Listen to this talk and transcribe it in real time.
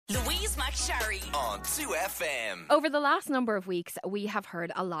Louise McSharry on 2FM. Over the last number of weeks, we have heard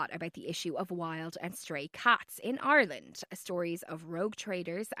a lot about the issue of wild and stray cats in Ireland. Stories of rogue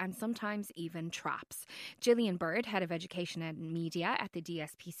traders and sometimes even traps. Gillian Bird, Head of Education and Media at the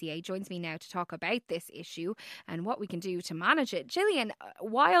DSPCA, joins me now to talk about this issue and what we can do to manage it. Gillian,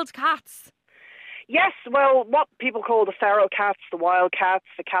 wild cats. Yes, well, what people call the feral cats, the wild cats,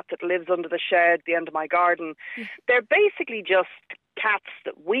 the cat that lives under the shed at the end of my garden, they're basically just cats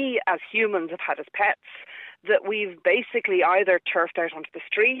that we as humans have had as pets, that we've basically either turfed out onto the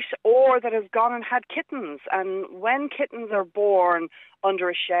street or that have gone and had kittens. And when kittens are born under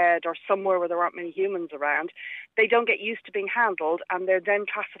a shed or somewhere where there aren't many humans around, they don't get used to being handled and they're then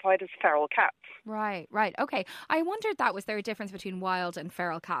classified as feral cats. Right. Okay. I wondered was there a difference between wild and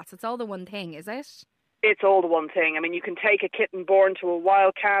feral cats? It's all the one thing, is it? It's all the one thing. I mean, you can take a kitten born to a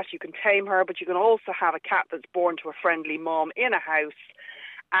wild cat, you can tame her, but you can also have a cat that's born to a friendly mum in a house.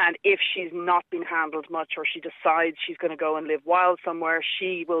 And if she's not been handled much or she decides she's going to go and live wild somewhere,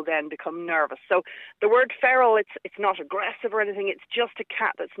 she will then become nervous. So the word feral, it's not aggressive or anything. It's just a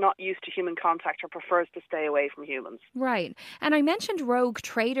cat that's not used to human contact or prefers to stay away from humans. Right. And I mentioned rogue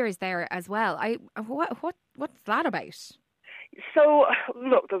traders there as well. What's that about? So,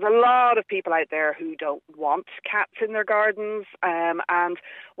 look, there's a lot of people out there who don't want cats in their gardens, and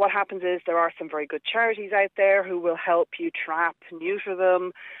what happens is there are some very good charities out there who will help you trap, neuter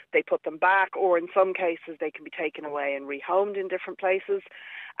them, they put them back, or in some cases they can be taken away and rehomed in different places.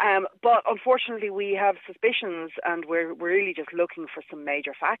 But unfortunately we have suspicions, and we're really just looking for some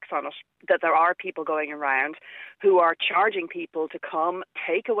major facts on it, that there are people going around who are charging people to come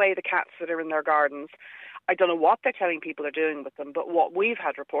take away the cats that are in their gardens. I don't know what they're telling people are doing with them, but what we've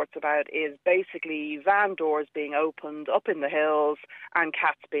had reports about is basically van doors being opened up in the hills and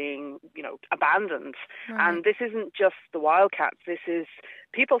cats being, abandoned. Right. And this isn't just the wild cats, this is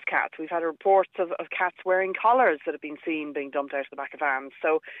people's cats. We've had reports of cats wearing collars that have been seen being dumped out of the back of vans.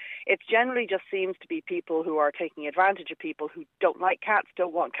 So it generally just seems to be people who are taking advantage of people who don't like cats,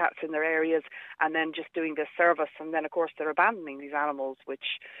 don't want cats in their areas, and then just doing this service. And then, of course, they're abandoning these animals,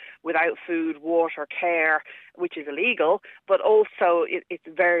 which without food, water, care, which is illegal, but also it's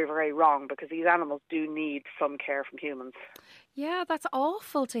very, very wrong because these animals do need some care from humans. Yeah, that's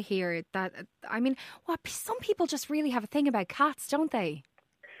awful to hear. Some people just really have a thing about cats, don't they?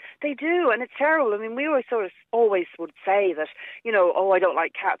 They do, and it's terrible. I mean, we always would say that, I don't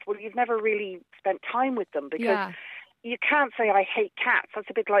like cats. Well, you've never really spent time with them because you can't say, I hate cats. That's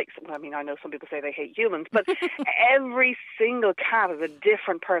a bit like, I know some people say they hate humans, but every single cat has a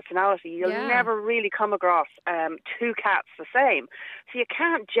different personality. You'll never really come across two cats the same. So you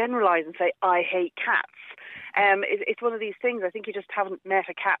can't generalize and say, I hate cats. It's one of these things. I think you just haven't met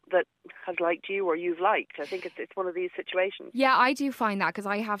a cat that has liked you or you've liked. I think it's one of these situations. Yeah, I do find that because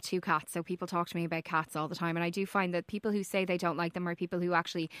I have two cats, so people talk to me about cats all the time, and I do find that people who say they don't like them are people who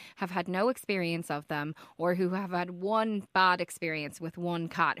actually have had no experience of them or who have had one bad experience with one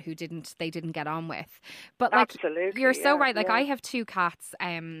cat who they didn't get on with. But absolutely, you're so right. I have two cats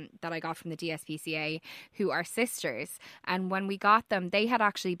that I got from the DSPCA who are sisters, and when we got them, they had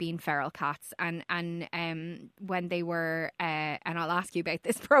actually been feral cats, and when they were, and I'll ask you about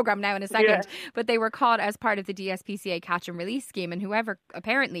this program now in a second, but they were caught as part of the DSPCA catch and release scheme, and whoever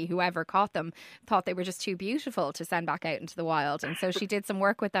caught them thought they were just too beautiful to send back out into the wild, and so she did some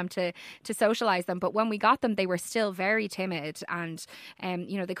work with them to socialise them. But when we got them, they were still very timid, and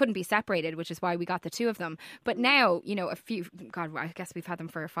they couldn't be separated, which is why we got the two of them. But now, I guess we've had them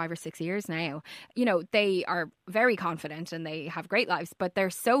for 5 or 6 years now. They are very confident and they have great lives, but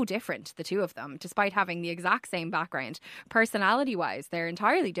they're so different, the two of them, despite having the exact same background. Personality wise, they're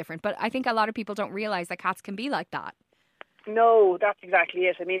entirely different. But I think a lot of people don't realise that cats can be like that. No, that's exactly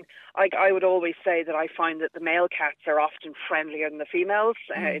it. I mean, I would always say that I find that the male cats are often friendlier than the females.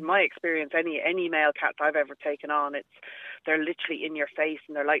 In my experience, any male cat I've ever taken on, they're literally in your face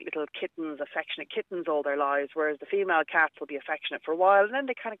and they're like little kittens, affectionate kittens all their lives, whereas the female cats will be affectionate for a while and then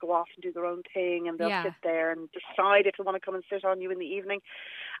they kind of go off and do their own thing, and they'll sit there and decide if they want to come and sit on you in the evening.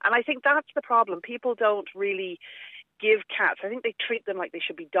 And I think that's the problem. People don't really give cats, I think they treat them like they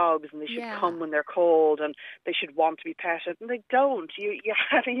should be dogs and they should come when they're cold and they should want to be petted, and they don't.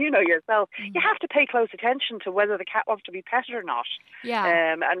 You know yourself, you have to pay close attention to whether the cat wants to be petted or not,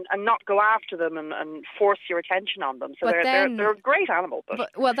 and not go after them and force your attention on them. So they're a great animal.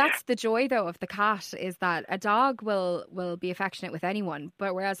 Well, that's the joy though of the cat, is that a dog will be affectionate with anyone,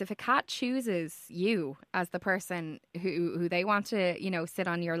 but whereas if a cat chooses you as the person who they want to sit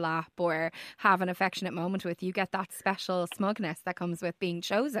on your lap or have an affectionate moment with, you get that special special smugness that comes with being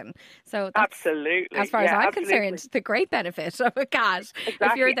chosen. So that's, absolutely, as far as I'm concerned, the great benefit of a cat,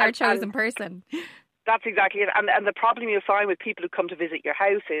 if you're their chosen person. That's exactly it. And the problem you find with people who come to visit your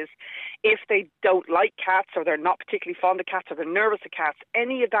house is if they don't like cats, or they're not particularly fond of cats, or they're nervous of cats,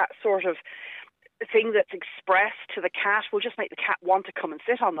 any of that sort of thing that's expressed to the cat will just make the cat want to come and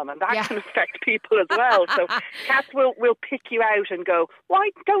sit on them, and that can affect people as well. So cats will pick you out and go,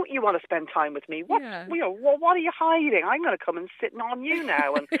 why don't you want to spend time with me? What what are you hiding? I'm going to come and sit on you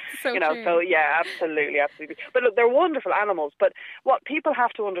now. And so true. so yeah, absolutely. But look, they're wonderful animals. But what people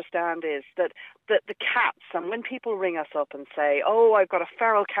have to understand is that the cats, and when people ring us up and say, oh, I've got a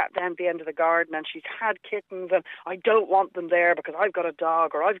feral cat down the end of the garden and she's had kittens and I don't want them there because I've got a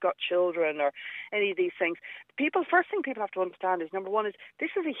dog or I've got children or any of these things. First thing people have to understand is, number one, is this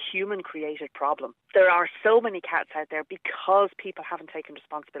is a human-created problem. There are so many cats out there because people haven't taken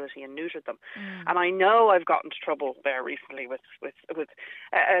responsibility and neutered them. And I know I've gotten into trouble there recently with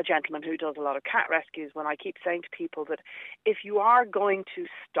a gentleman who does a lot of cat rescues, when I keep saying to people that if you are going to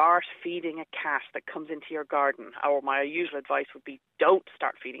start feeding a cat that comes into your garden, or my usual advice would be, don't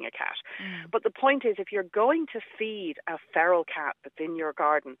start feeding a cat. But the point is, if you're going to feed a feral cat that's in your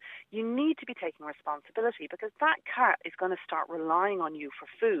garden, you need to be taking responsibility, because that cat is going to start relying on you for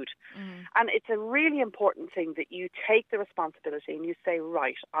food. And it's a really important thing that you take the responsibility and you say,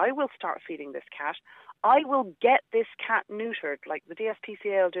 right, I will start feeding this cat. I will get this cat neutered. Like the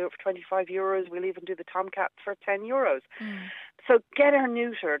DSPCA will do it for €25. We'll even do the tomcat for €10. So get her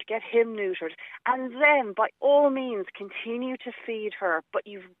neutered, get him neutered, and then by all means continue to feed her, but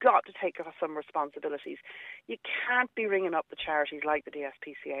you've got to take some responsibilities. You can't be ringing up the charities like the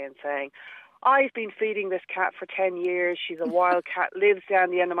DSPCA and saying, I've been feeding this cat for 10 years. She's a wild cat, lives down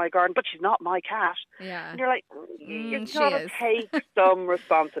the end of my garden, but she's not my cat. And you're like, you've got to take some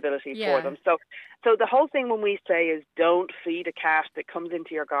responsibility for them. So the whole thing when we say is don't feed a cat that comes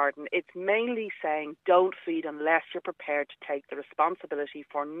into your garden, it's mainly saying don't feed unless you're prepared to take the responsibility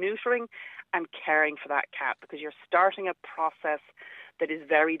for neutering and caring for that cat, because you're starting a process that is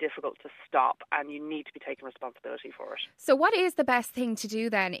very difficult to stop, and you need to be taking responsibility for it. So what is the best thing to do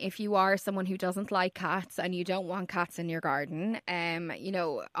then if you are someone who doesn't like cats and you don't want cats in your garden?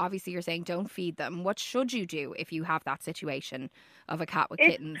 Obviously you're saying don't feed them. What should you do if you have that situation of a cat with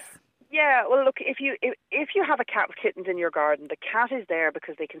kittens? Yeah, well, look, if you have a cat with kittens in your garden, the cat is there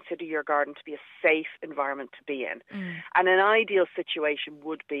because they consider your garden to be a safe environment to be in. And an ideal situation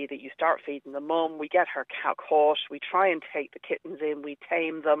would be that you start feeding the mum, we get her cat caught, we try and take the kittens in, we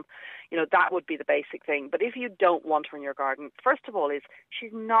tame them. That would be the basic thing. But if you don't want her in your garden, first of all,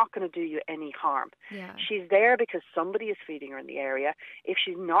 she's not going to do you any harm. She's there because somebody is feeding her in the area. If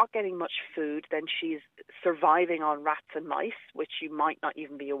she's not getting much food, then she's surviving on rats and mice, which you might not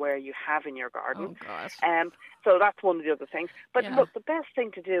even be aware you have in your garden. Oh, gosh. So that's one of the other things. But look, the best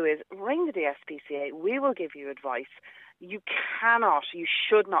thing to do is ring the DSPCA. We will give you advice. You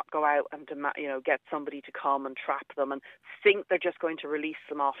should not go out and get somebody to come and trap them and think they're just going to release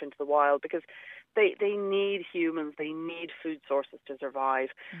them off into the wild, because they need humans, they need food sources to survive.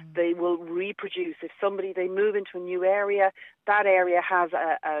 They will reproduce. If they move into a new area, that area has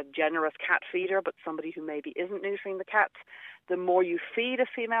a generous cat feeder, but somebody who maybe isn't neutering the cats, the more you feed a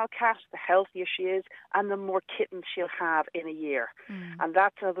female cat, the healthier she is, and the more kittens she'll have in a year. And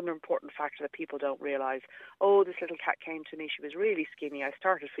that's another important factor that people don't realise. Oh, this little cat came to me, she was really skinny, I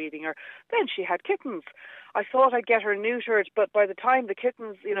started feeding her, then she had kittens. I thought I'd get her neutered, but by the time the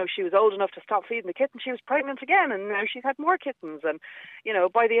kittens, she was old enough to stop feeding the kittens, she was pregnant again, and now she's had more kittens. And,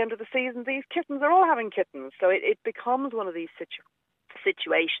 by the end of the season, these kittens are all having kittens. So it becomes one of these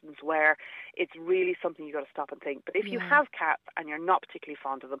situations where it's really something you've got to stop and think. But if you have cats and you're not particularly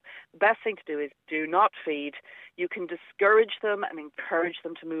fond of them, the best thing to do is do not feed. You can discourage them and encourage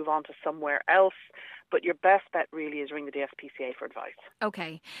them to move on to somewhere else, but your best bet really is ring the DSPCA for advice.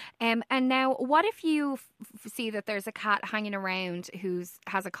 Okay. And now, what if you see that there's a cat hanging around who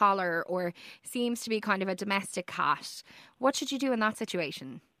has a collar or seems to be kind of a domestic cat? What should you do in that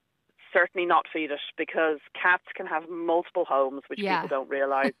situation? Certainly not feed it, because cats can have multiple homes, which people don't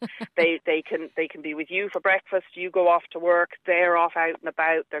realise. They can be with you for breakfast, you go off to work, they're off out and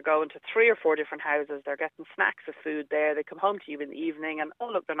about, they're going to 3 or 4 different houses, they're getting snacks of food there, they come home to you in the evening and, oh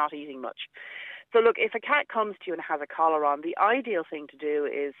look, they're not eating much. So look, if a cat comes to you and has a collar on, the ideal thing to do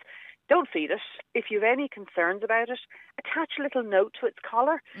is don't feed it. If you have any concerns about it, attach a little note to its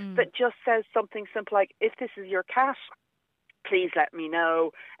collar that just says something simple like, if this is your cat, please let me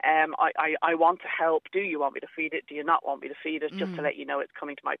know. I want to help. Do you want me to feed it? Do you not want me to feed it? Just to let you know it's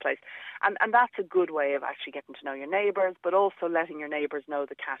coming to my place. And that's a good way of actually getting to know your neighbours, but also letting your neighbours know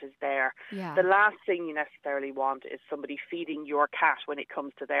the cat is there. Yeah. The last thing you necessarily want is somebody feeding your cat when it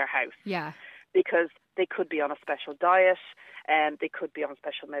comes to their house. Yeah. Because they could be on a special diet, and they could be on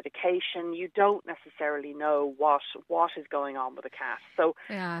special medication. You don't necessarily know what is going on with a cat. So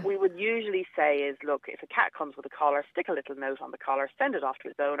we would usually say is, look, if a cat comes with a collar, stick a little note on the collar, send it off to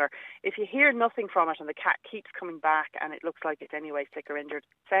its owner. If you hear nothing from it and the cat keeps coming back and it looks like it's anyway sick or injured,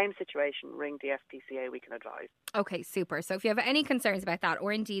 same situation, ring the DSPCA, we can advise. Okay, super. So if you have any concerns about that,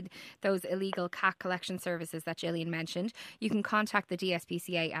 or indeed those illegal cat collection services that Gillian mentioned, you can contact the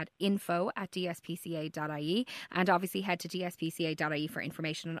DSPCA at info@dspca.ie, and obviously head to dspca.ie for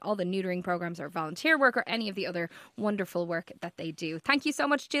information on all the neutering programs or volunteer work or any of the other wonderful work that they do. Thank you so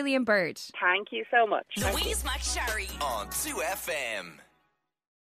much, Gillian Bird. Thank you so much. Louise McSharry on 2FM.